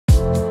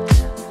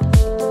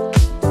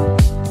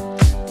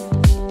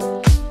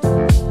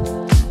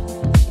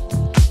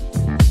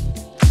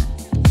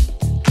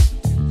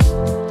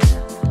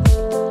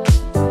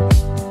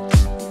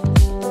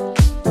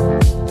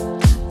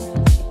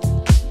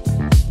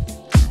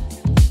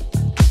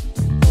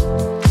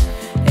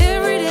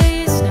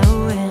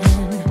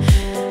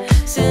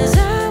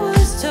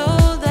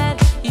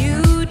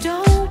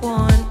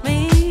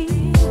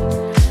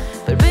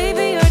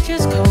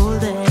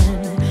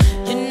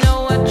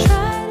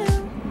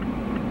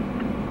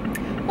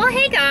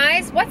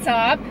what's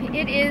up?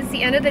 It is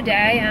the end of the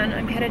day and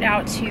I'm headed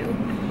out to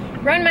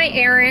run my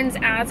errands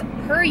as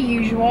per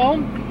usual.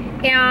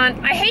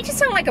 And I hate to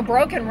sound like a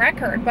broken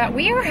record, but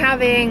we are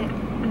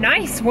having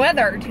nice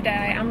weather today.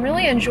 I'm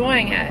really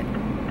enjoying it.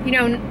 You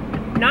know,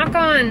 knock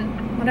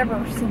on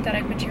whatever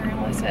synthetic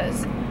material this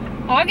is.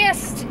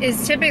 August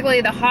is typically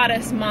the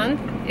hottest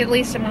month, at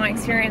least in my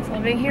experience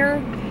living here.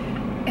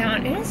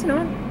 And it has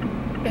not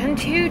been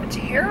too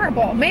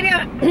terrible. Maybe,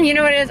 you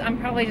know what it is? I'm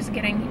probably just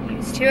getting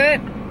used to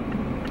it.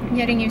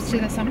 Getting used to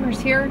the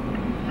summers here.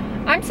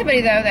 I'm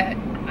somebody though that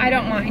I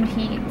don't mind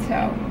heat,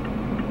 so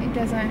it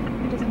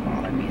doesn't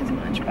bother me as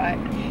much. But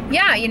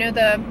yeah, you know,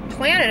 the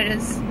planet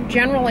is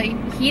generally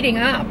heating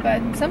up,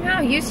 but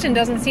somehow Houston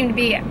doesn't seem to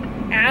be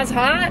as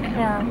hot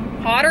or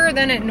hotter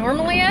than it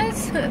normally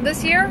is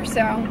this year,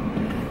 so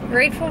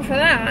grateful for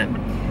that.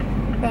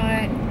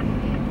 But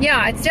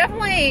yeah, it's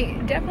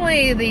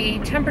definitely the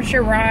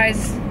temperature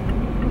rise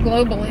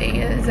globally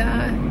is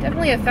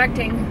definitely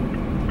affecting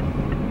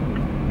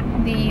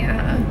the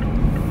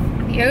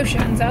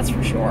oceans, that's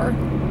for sure.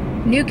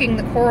 Nuking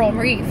the coral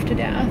reef to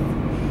death.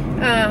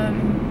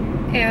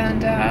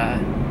 And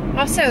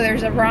also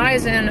there's a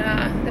rise in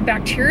the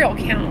bacterial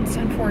counts,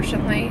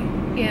 unfortunately,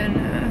 in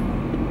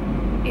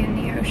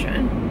the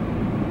ocean.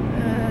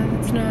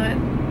 It's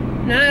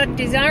not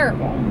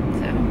desirable.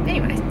 So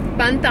anyways,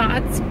 fun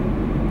thoughts.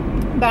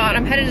 But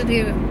I'm headed to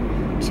the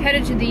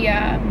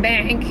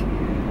bank,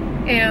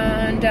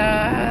 and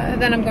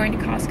then I'm going to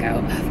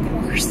Costco, of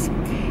course.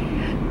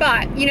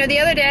 But, you know, the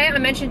other day I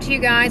mentioned to you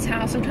guys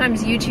how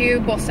sometimes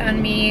YouTube will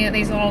send me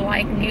these little,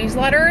 like,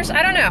 newsletters.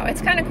 I don't know.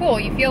 It's kind of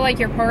cool. You feel like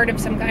you're part of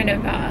some kind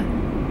of,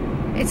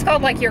 it's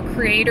called, like, your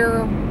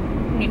creator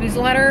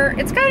newsletter.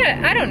 It's kind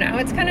of, I don't know.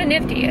 It's kind of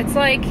nifty. It's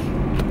like,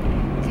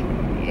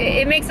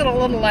 it makes it a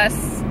little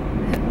less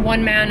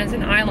one man is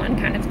an island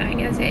kind of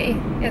thing as a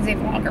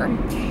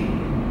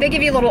vlogger. They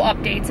give you little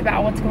updates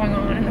about what's going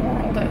on in the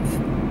world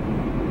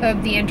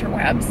of the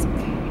interwebs.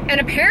 And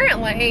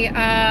apparently,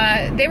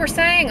 they were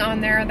saying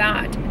on there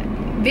that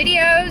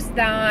videos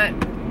that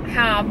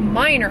have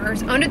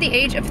minors under the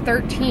age of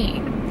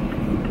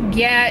 13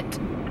 get,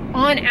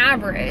 on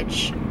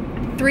average,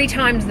 3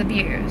 times the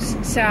views.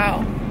 So,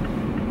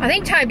 I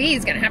think Ty B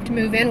is going to have to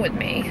move in with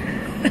me.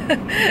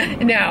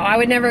 No, I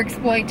would never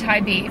exploit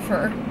Ty B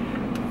for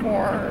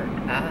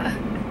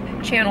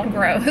channel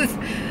growth.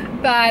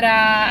 But,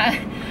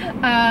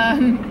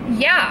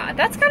 yeah,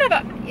 that's kind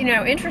of, you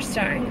know,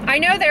 interesting. I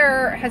know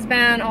there has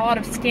been a lot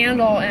of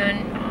scandal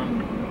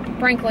and,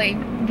 frankly,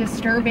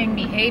 disturbing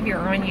behavior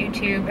on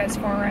YouTube as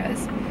far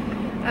as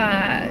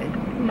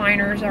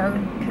minors are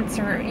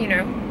concerned, you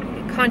know,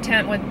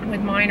 content with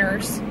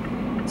minors.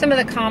 Some of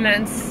the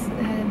comments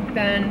have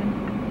been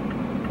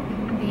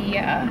the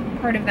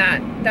part of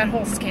that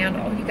whole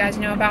scandal. You guys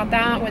know about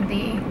that with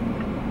the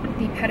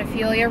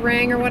pedophilia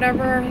ring or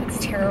whatever? It's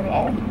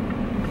terrible.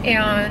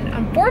 And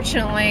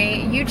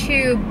unfortunately,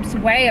 YouTube's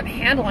way of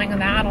handling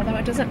that, although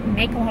it doesn't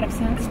make a lot of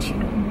sense to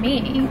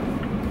me,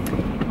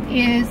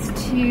 is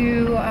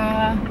to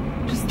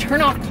just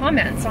turn off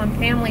comments on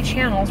family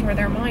channels where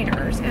they're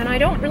minors. And I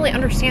don't really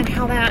understand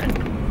how that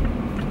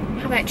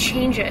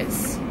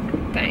changes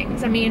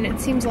things. I mean, it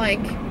seems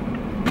like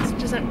this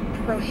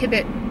doesn't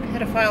prohibit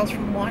pedophiles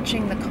from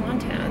watching the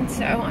content.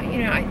 So, you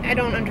know, I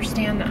don't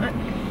understand that.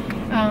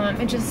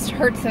 It just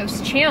hurts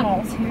those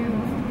channels who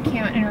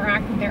can't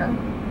interact with their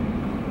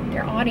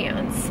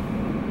audience.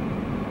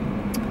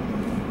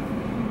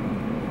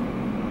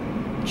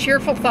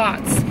 Cheerful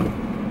thoughts.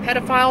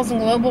 Pedophiles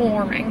and global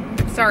warming.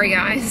 Sorry,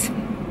 guys.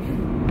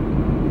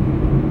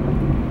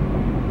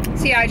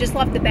 So yeah, I just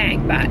left the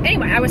bank. But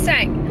anyway, I was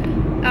saying,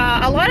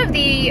 a lot of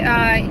the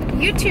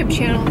YouTube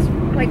channels,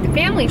 like the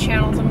family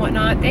channels and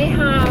whatnot, they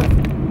have,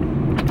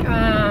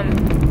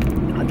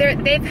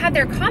 they've had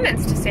their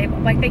comments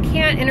disabled. Like, they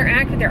can't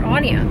interact with their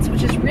audience,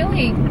 which is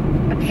really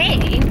a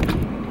pain.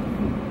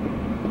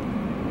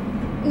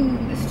 Ooh,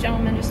 this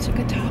gentleman just took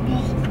a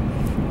topple.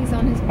 He's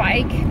on his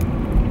bike,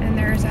 and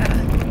there is a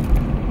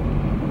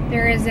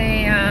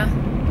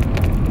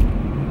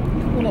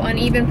little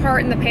uneven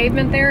part in the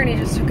pavement there, and he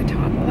just took a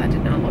topple. That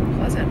did not look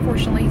pleasant.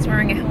 Fortunately, he's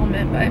wearing a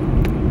helmet, but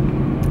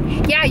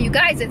yeah, you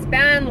guys, it's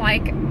been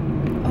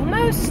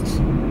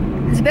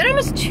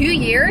almost 2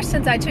 years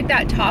since I took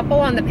that topple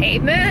on the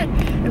pavement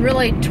and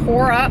really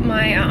tore up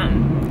my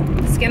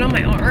skin on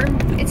my arm.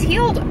 It's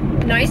healed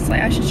nicely.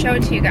 I should show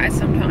it to you guys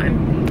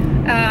sometime.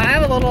 I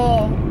have a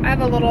little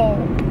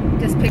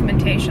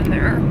dyspigmentation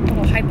there, a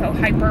little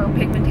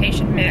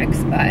hyperpigmentation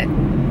mix, but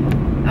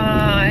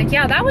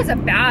yeah, that was a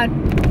bad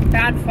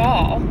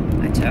fall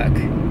I took,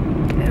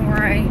 and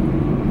where I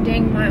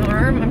dinged my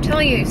arm. I'm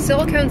telling you,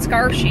 silicone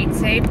scarf sheets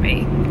saved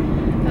me.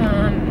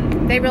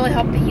 They really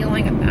helped the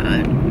healing of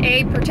that.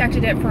 A,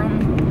 protected it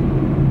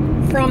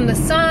from the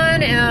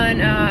sun,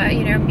 and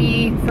you know,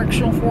 B,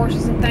 frictional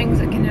forces and things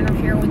that can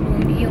interfere with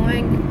wound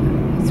healing.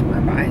 I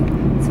swear by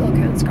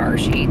silicone scar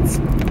sheets.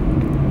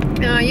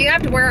 You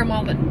have to wear them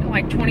all the,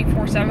 like,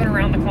 24/7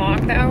 around the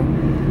clock, though.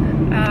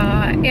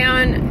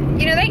 And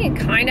you know, they can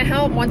kind of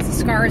help once the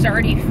scar is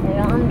already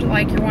formed.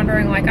 Like you're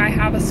wondering, like, I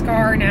have a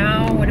scar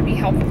now, would it be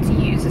helpful to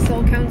use a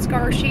silicone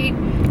scar sheet?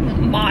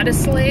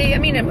 Modestly, I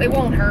mean, it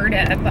won't hurt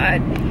it, but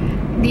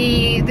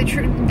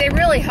they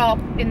really help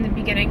in the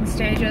beginning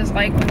stages,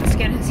 like when the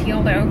skin has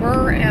healed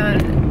over,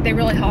 and they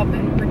really help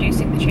in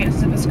reducing the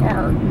chances of a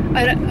scar,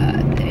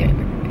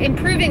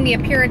 improving the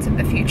appearance of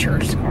the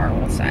future scar,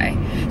 we'll say.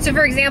 So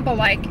for example,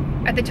 like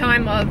at the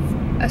time of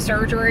a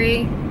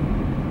surgery,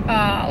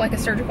 like a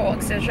surgical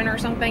excision or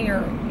something,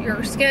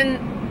 your skin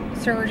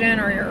surgeon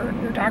or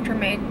your doctor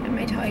may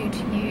tell you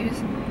to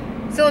use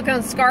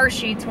silicone scar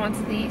sheets once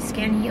the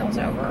skin heals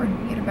over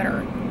and get a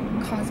better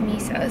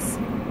cosmesis.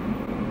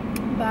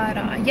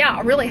 But yeah,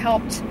 it really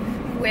helped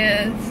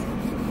with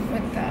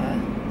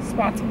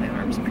spots on my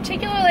arms.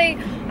 Particularly,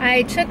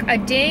 I took a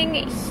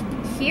ding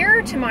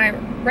here to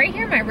right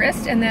here my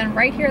wrist, and then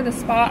right here the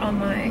spot on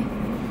my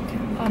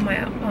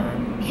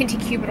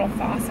antecubital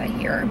fossa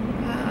here,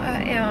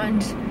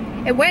 and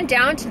it went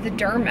down to the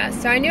dermis,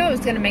 so I knew it was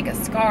going to make a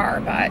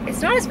scar, but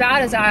it's not as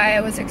bad as I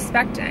was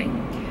expecting.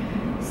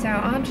 So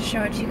I'll have to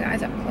show it to you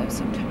guys up close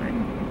sometime.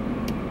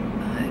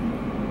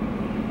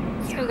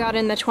 So I got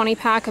in the 20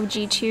 pack of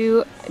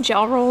G2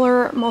 gel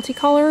roller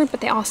multicolored,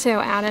 but they also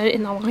added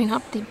in the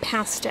lineup the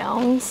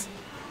pastels.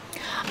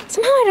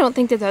 Somehow I don't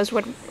think that those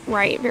would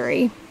write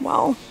very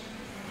well.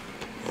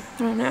 I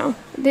don't know.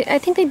 I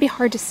think they'd be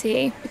hard to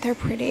see, but they're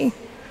pretty.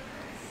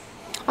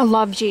 I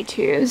love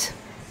G2s.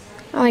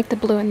 I like the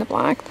blue and the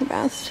black the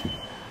best.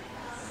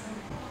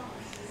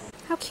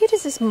 How cute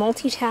is this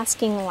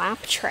multitasking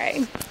lap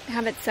tray? I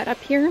have it set up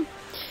here.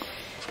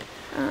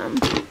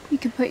 You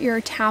could put your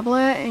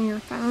tablet and your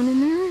phone in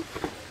there.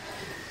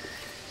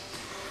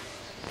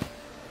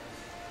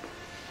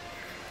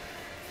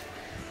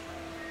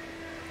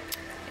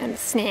 And a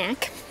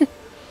snack.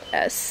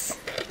 This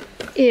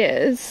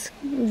is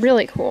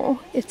really cool.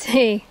 It's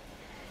a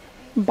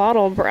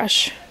bottle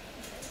brush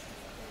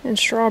and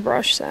straw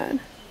brush set.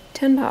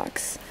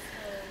 $10.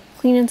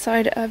 Clean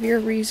inside of your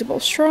reusable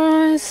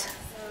straws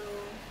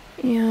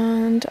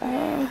and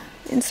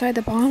inside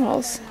the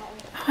bottles.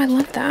 Oh, I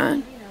love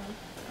that.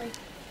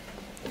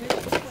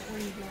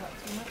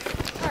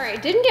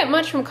 Alright, didn't get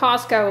much from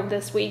Costco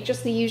this week,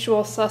 just the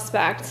usual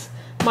suspects.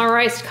 My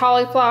riced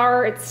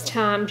cauliflower, it's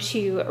time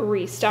to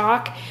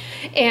restock.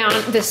 And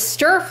the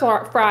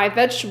stir-fry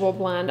vegetable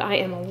blend I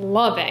am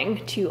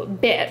loving to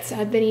bits.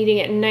 I've been eating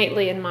it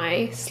nightly in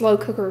my slow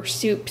cooker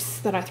soups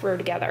that I throw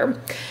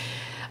together.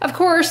 Of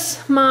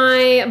course,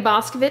 my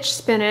Boscovich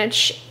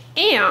spinach,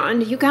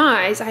 and you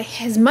guys,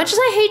 as much as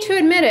I hate to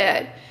admit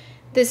it,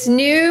 this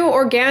new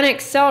organic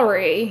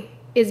celery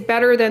is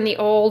better than the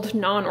old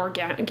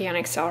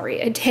non-organic celery.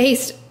 It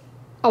tastes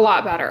a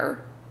lot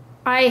better.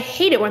 I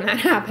hate it when that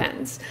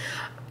happens.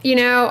 You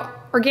know,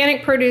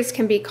 organic produce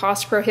can be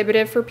cost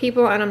prohibitive for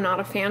people, and I'm not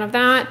a fan of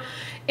that.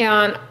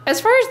 And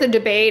as far as the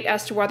debate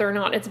as to whether or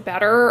not it's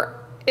better,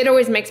 it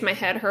always makes my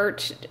head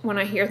hurt when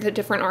I hear the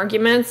different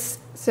arguments.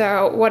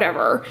 So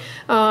whatever.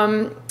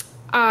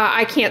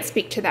 I can't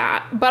speak to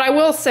that. But I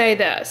will say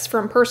this,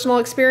 from personal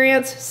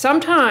experience,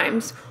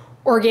 sometimes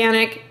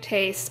organic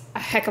tastes a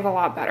heck of a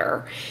lot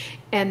better.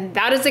 And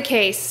that is the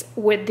case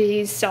with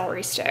these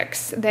celery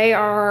sticks. They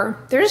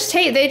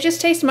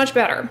just taste much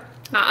better.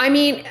 I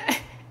mean,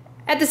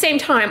 at the same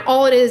time,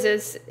 all it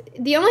is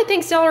the only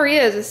thing celery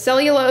is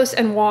cellulose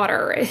and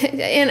water.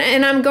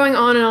 And I'm going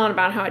on and on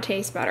about how it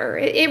tastes better.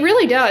 It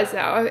really does,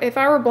 though. If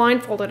I were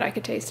blindfolded, I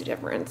could taste a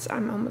difference.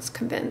 I'm almost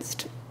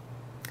convinced.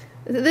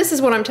 This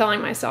is what I'm telling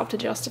myself to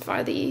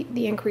justify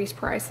the increased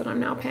price that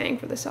I'm now paying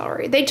for the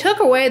celery. They took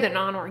away the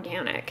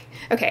non-organic.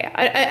 Okay,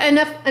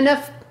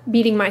 enough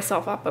beating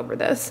myself up over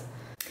this.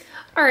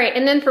 All right,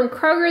 and then from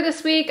Kroger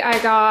this week,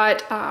 I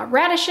got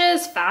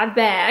radishes, 5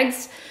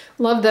 bags.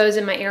 Love those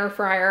in my air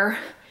fryer.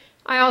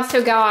 I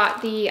also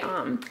got the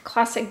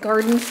classic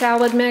garden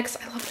salad mix.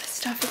 I love this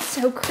stuff, it's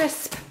so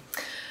crisp.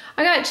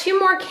 I got 2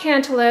 more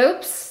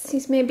cantaloupes.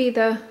 These may be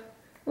the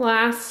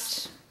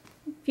last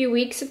few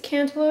weeks of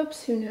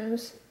cantaloupes, who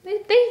knows?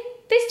 They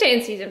stay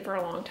in season for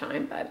a long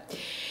time, but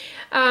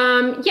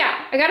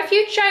yeah, I got a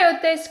few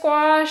chayote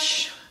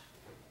squash.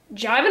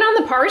 Jiving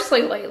on the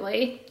parsley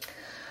lately.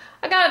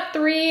 I got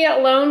 3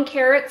 lone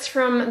carrots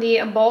from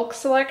the bulk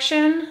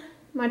selection.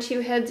 My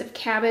 2 heads of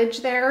cabbage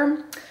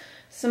there.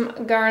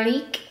 Some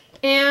garlic.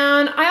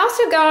 And I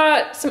also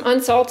got some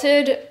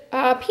unsalted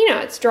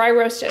peanuts, dry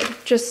roasted.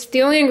 Just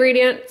the only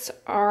ingredients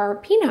are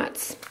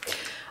peanuts.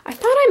 I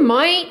thought I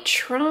might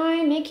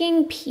try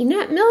making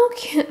peanut milk.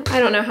 I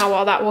don't know how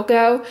well that will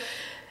go.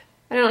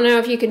 I don't know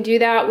if you can do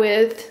that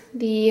with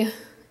the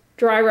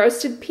dry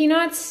roasted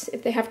peanuts,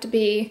 if they have to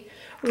be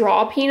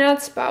raw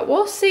peanuts, but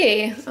we'll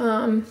see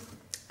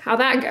how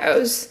that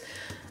goes.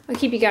 I'll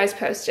keep you guys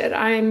posted.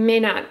 I may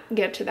not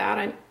get to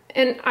that.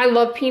 And I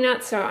love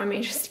peanuts, so I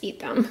may just eat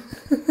them.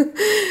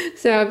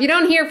 So if you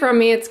don't hear from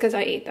me, it's because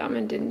I ate them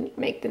and didn't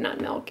make the nut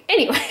milk.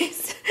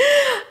 Anyways,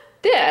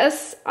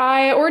 this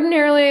I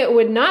ordinarily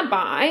would not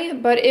buy,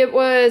 but it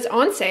was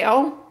on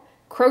sale.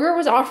 Kroger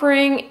was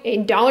offering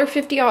a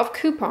 $1.50 off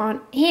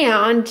coupon,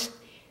 and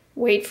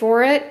wait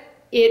for it,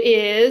 it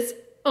is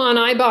on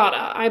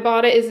Ibotta.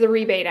 Ibotta is the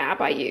rebate app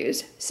I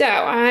use. So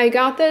I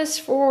got this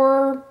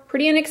for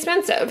pretty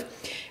inexpensive.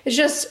 It's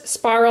just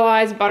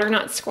spiralized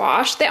butternut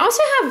squash. They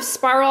also have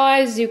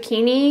spiralized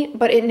zucchini,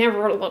 but it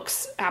never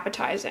looks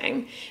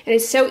appetizing. And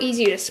it's so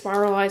easy to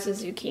spiralize a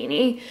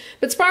zucchini.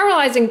 But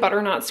spiralizing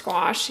butternut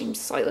squash seems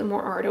slightly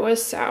more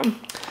arduous, so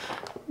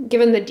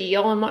given the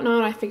deal and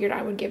whatnot, I figured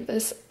I would give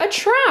this a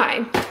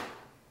try.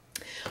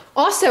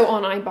 Also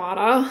on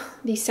Ibotta,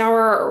 the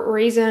sour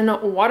raisin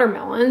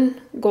watermelon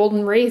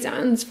golden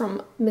raisins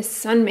from Miss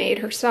Sunmaid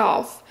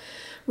herself.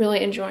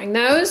 Really enjoying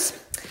those.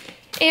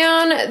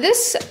 And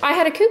this I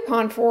had a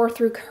coupon for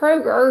through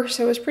Kroger,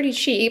 so it was pretty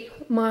cheap.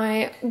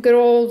 My good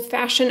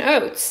old-fashioned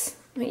oats.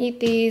 I eat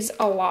these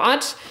a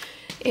lot,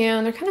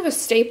 and they're kind of a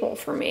staple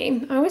for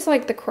me. I always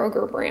like the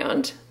Kroger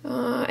brand.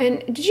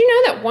 And did you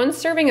know that one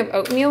serving of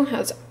oatmeal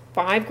has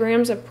 5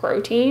 grams of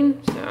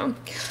protein? So,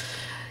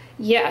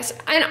 yes.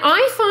 And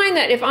I find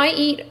that if I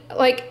eat,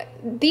 like,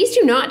 these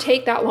do not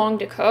take that long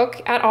to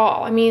cook at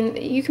all. I mean,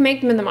 you can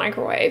make them in the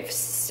microwave.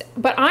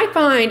 But I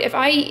find if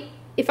I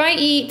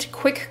eat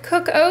quick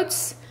cook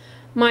oats,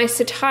 my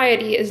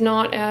satiety is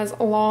not as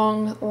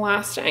long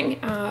lasting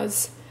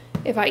as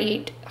if I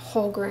eat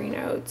whole grain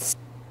oats.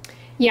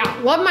 Yeah,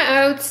 love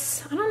my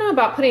oats. I don't know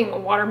about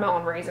putting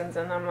watermelon raisins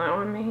in them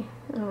though.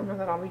 I don't know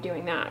that I'll be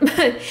doing that.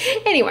 But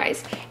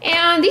anyways,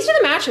 and these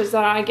are the matches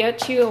that I get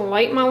to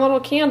light my little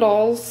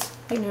candles.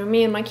 You know,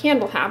 me and my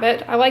candle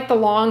habit. I like the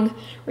long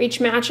reach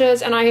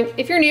matches, and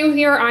if you're new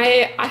here,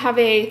 I have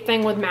a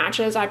thing with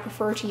matches. I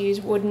prefer to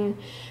use wooden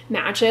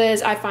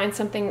matches. I find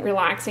something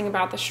relaxing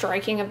about the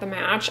striking of the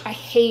match. I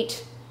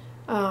hate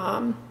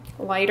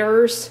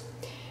lighters.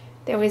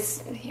 They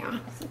always, yeah,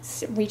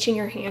 it's reaching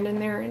your hand in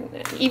there, and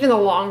even the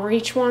long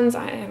reach ones,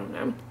 I don't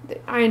know.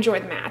 I enjoy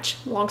the match,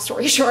 long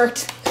story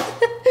short.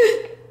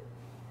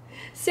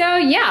 So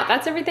yeah,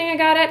 that's everything I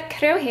got at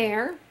Crow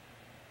Hair.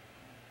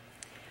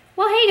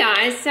 Well, hey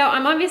guys, so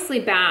I'm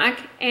obviously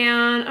back,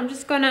 and I'm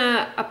just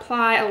gonna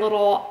apply a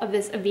little of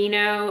this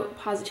Aveeno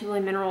Positively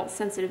Mineral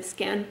Sensitive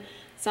Skin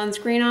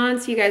sunscreen on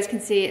so you guys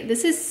can see.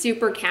 This is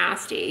super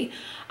casty.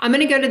 I'm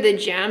gonna go to the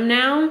gym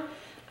now,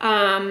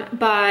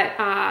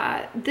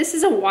 but this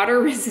is a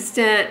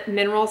water-resistant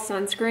mineral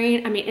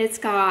sunscreen. I mean, it's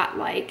got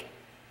like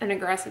an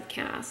aggressive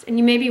cast, and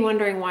you may be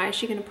wondering, why is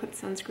she gonna put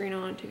sunscreen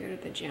on to go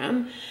to the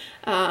gym?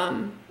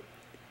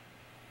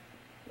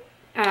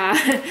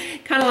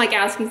 Kind of like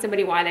asking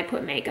somebody why they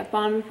put makeup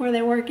on before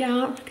they work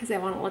out, because they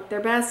want to look their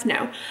best.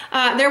 No,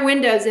 there are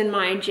windows in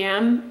my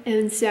gym,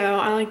 and so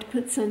I like to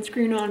put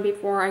sunscreen on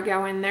before I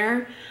go in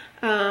there.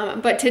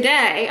 But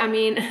today, I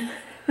mean,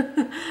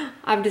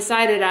 I've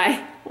decided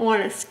I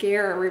want to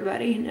scare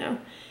everybody. No,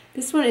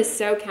 this one is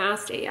so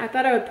casty. I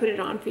thought I would put it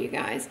on for you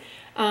guys.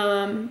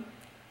 I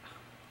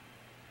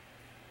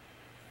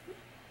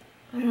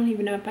don't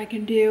even know if I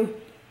can do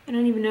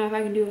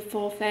a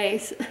full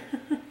face.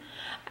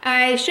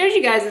 I showed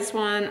you guys this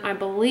one, I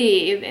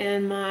believe,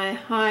 in my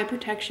high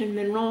protection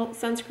mineral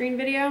sunscreen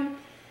video,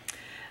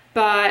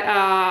 but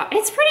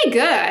it's pretty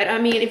good. I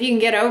mean, if you can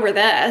get over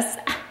this,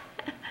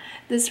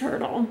 this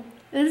hurdle.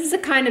 This is a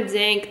kind of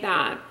zinc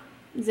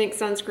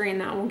sunscreen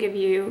that will give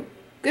you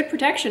good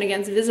protection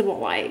against visible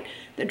light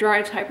that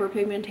drives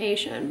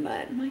hyperpigmentation,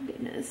 but my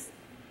goodness.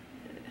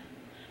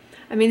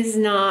 I mean, this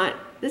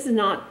is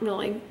not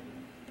really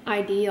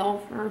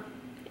ideal for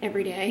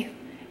everyday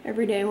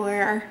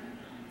wear.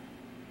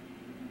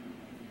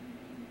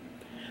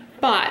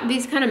 But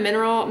these kind of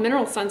mineral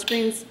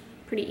sunscreens,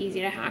 pretty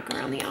easy to hack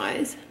around the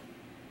eyes.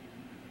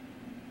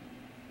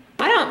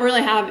 I don't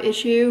really have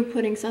issue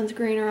putting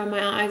sunscreen around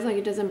my eyes, like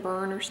it doesn't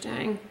burn or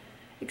sting.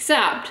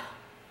 Except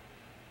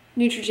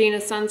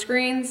Neutrogena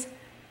sunscreens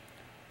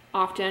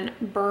often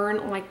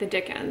burn like the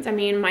dickens. I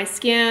mean, my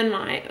skin,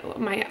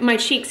 my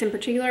cheeks in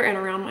particular, and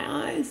around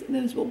my eyes,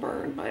 those will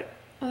burn. But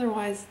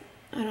otherwise,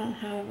 I don't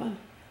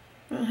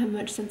have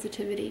much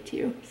sensitivity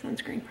to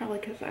sunscreen, probably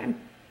because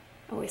I'm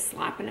always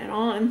slapping it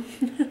on.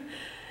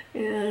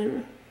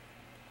 And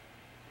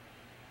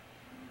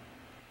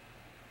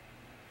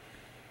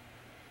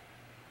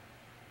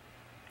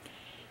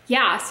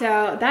yeah,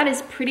 so that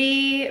is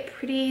pretty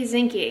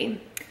zinky.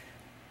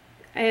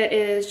 It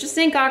is just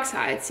zinc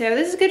oxide. So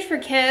this is good for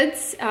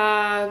kids,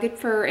 good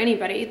for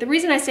anybody. The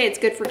reason I say it's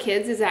good for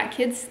kids is that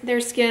kids, their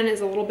skin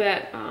is a little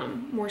bit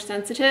more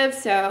sensitive,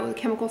 so the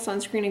chemical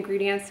sunscreen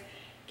ingredients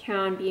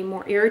can be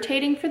more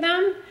irritating for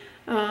them.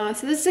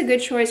 So this is a good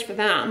choice for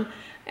them.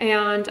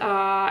 And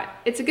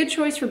it's a good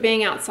choice for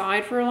being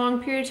outside for a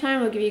long period of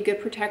time. It'll give you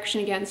good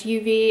protection against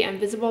UV and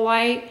visible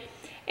light.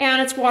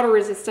 And it's water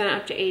resistant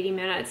up to 80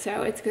 minutes,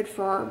 so it's good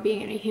for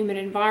being in a humid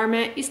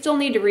environment. You still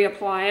need to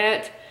reapply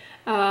it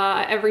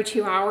every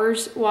 2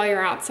 hours while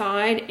you're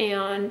outside,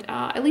 and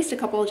at least a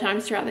couple of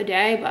times throughout the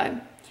day, but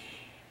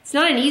it's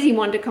not an easy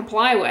one to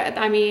comply with.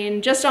 I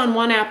mean, just on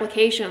one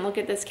application, look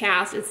at this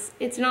cast.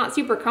 It's not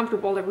super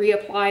comfortable to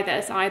reapply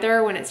this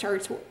either when it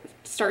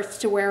starts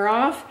to wear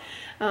off.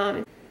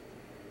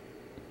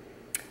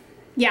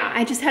 Yeah,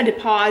 I just had to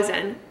pause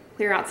and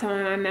clear out some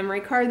of my memory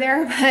card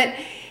there, but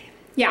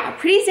yeah,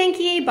 pretty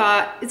zinky,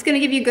 but it's gonna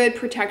give you good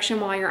protection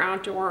while you're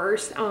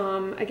outdoors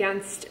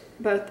against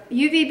both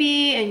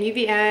UVB and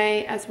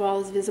UVA, as well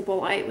as visible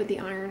light with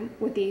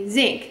the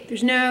zinc.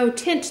 There's no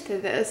tint to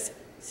this,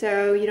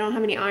 so you don't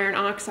have any iron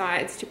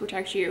oxides to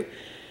protect you,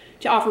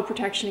 to offer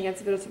protection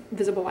against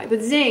visible light.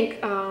 But zinc,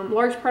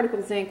 large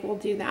particle zinc will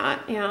do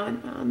that,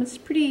 and it's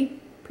pretty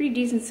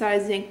decent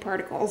sized zinc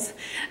particles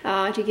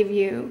to giving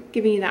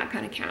you that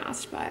kind of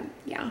cast. But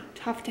yeah,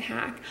 tough to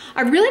hack.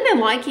 I've really been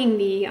liking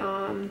the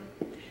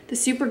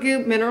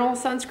Supergoop mineral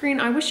sunscreen.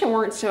 I wish it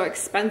weren't so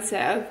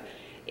expensive.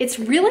 It's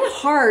really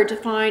hard to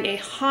find a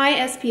high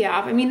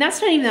SPF. I mean,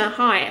 that's not even that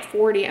high at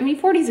 40. I mean,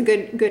 40 is a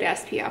good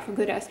SPF, a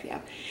good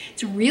SPF.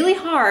 It's really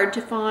hard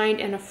to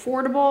find an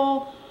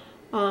affordable,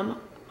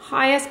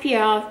 high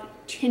SPF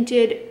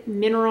tinted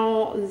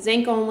mineral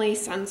zinc only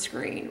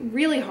sunscreen.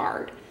 Really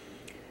hard.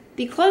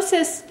 The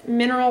closest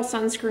mineral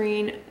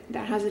sunscreen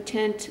that has a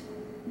tint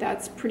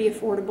that's pretty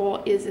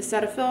affordable is the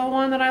Cetaphil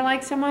one that I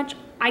like so much.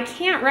 I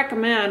can't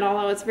recommend,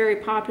 although it's very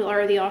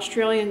popular, the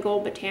Australian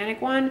Gold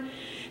Botanic one,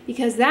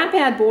 because that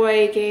bad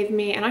boy gave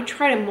me, and I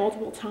tried it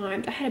multiple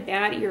times, I had a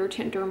bad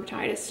irritant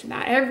dermatitis to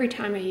that every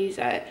time I use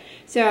it.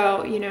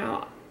 So, you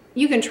know,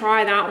 you can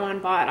try that one,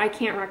 but I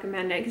can't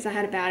recommend it because I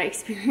had a bad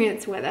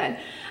experience with it.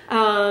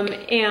 And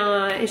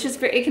it's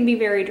just, it can be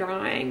very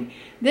drying.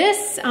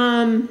 This,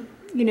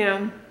 you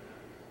know,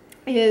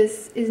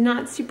 is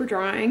not super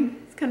drying.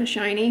 It's kind of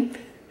shiny,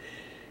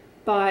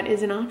 but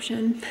is an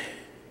option.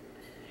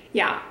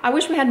 Yeah, I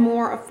wish we had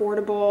more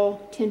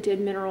affordable tinted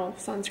mineral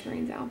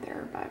sunscreens out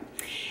there. But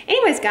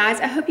anyways, guys,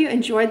 I hope you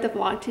enjoyed the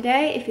vlog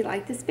today. If you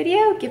liked this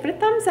video, give it a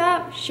thumbs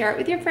up, share it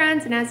with your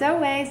friends, and as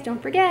always,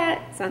 don't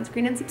forget,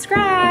 sunscreen and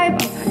subscribe. I'll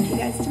talk to you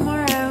guys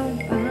tomorrow.